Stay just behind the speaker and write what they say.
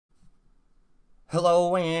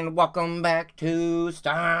Hello and welcome back to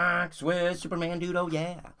Stocks with Superman Dude. Oh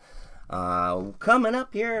yeah. Coming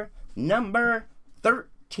up here, number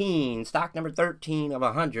 13, stock number 13 of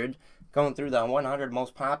 100, going through the 100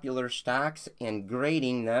 most popular stocks and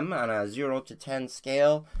grading them on a 0 to 10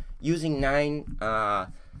 scale using 9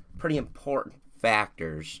 pretty important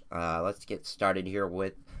factors. Let's get started here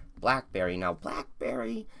with BlackBerry. Now,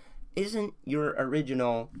 BlackBerry isn't your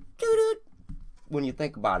original doo-doo when you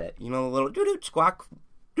think about it. You know, the little doo-doo squawk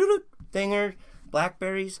doo-doo thinger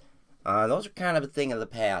Blackberries. Those are kind of a thing of the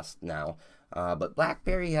past now. But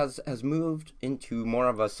BlackBerry has moved into more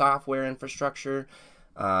of a software infrastructure.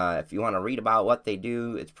 If you want to read about what they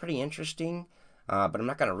do, it's pretty interesting. But I'm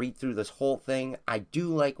not going to read through this whole thing. I do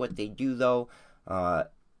like what they do, though,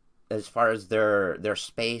 as far as their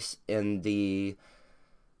space in the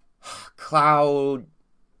cloud,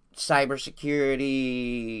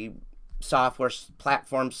 cybersecurity, software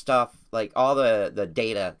platform stuff, like all the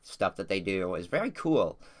data stuff that they do is very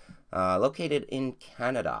cool. Located in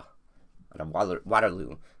Canada, out of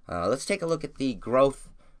Waterloo. Let's take a look at the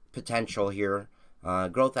growth potential here.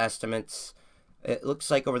 Growth estimates. It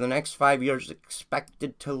looks like over the next 5 years,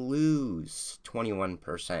 expected to lose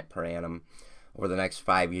 21% per annum over the next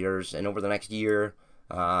 5 years, and over the next year,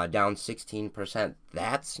 down 16%.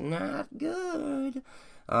 That's not good.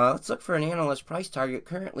 Let's look for an analyst price target.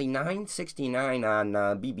 Currently $9.69 on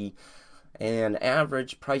BB, and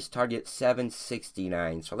average price target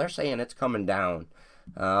 $7.69. So they're saying it's coming down.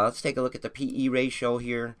 Let's take a look at the PE ratio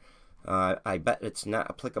here. I bet it's not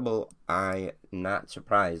applicable. I'm not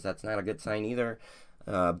surprised. That's not a good sign either.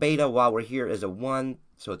 Beta, while we're here, is a 1,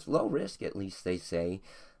 so it's low risk, at least they say.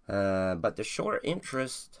 But the short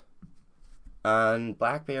interest on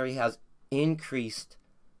BlackBerry has increased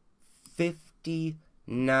 59%.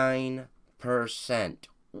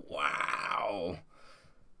 Wow.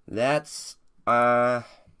 That's not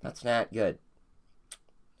good.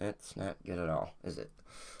 That's not good at all, is it?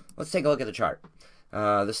 Let's take a look at the chart.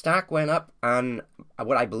 The stock went up on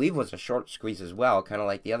what I believe was a short squeeze as well, kind of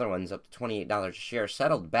like the other ones, up to $28 a share,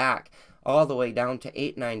 settled back all the way down to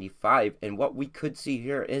 $8.95, and what we could see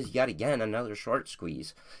here is yet again another short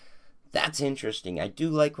squeeze. That's interesting. I do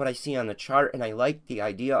like what I see on the chart, and I like the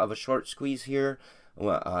idea of a short squeeze here.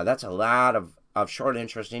 That's a lot of short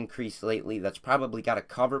interest increase lately. That's probably got to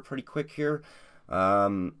cover pretty quick here.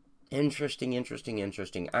 Interesting.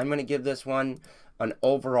 I'm going to give this one an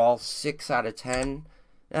overall 6 out of 10.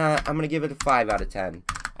 I'm going to give it a 5 out of 10.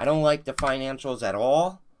 I don't like the financials at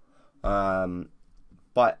all,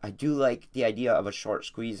 but I do like the idea of a short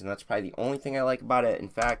squeeze, and that's probably the only thing I like about it. In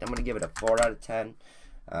fact, I'm going to give it a 4 out of 10.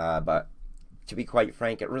 But to be quite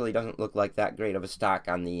frank, it really doesn't look like that great of a stock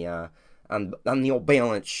on the old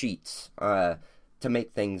balance sheets to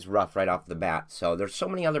make things rough right off the bat. So there's so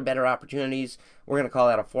many other better opportunities. We're going to call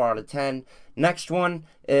that a 4 out of 10. Next one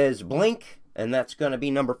is Blink, and that's going to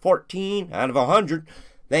be number 14 out of 100.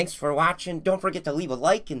 Thanks for watching. Don't forget to leave a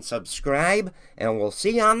like and subscribe, and we'll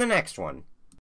see you on the next one.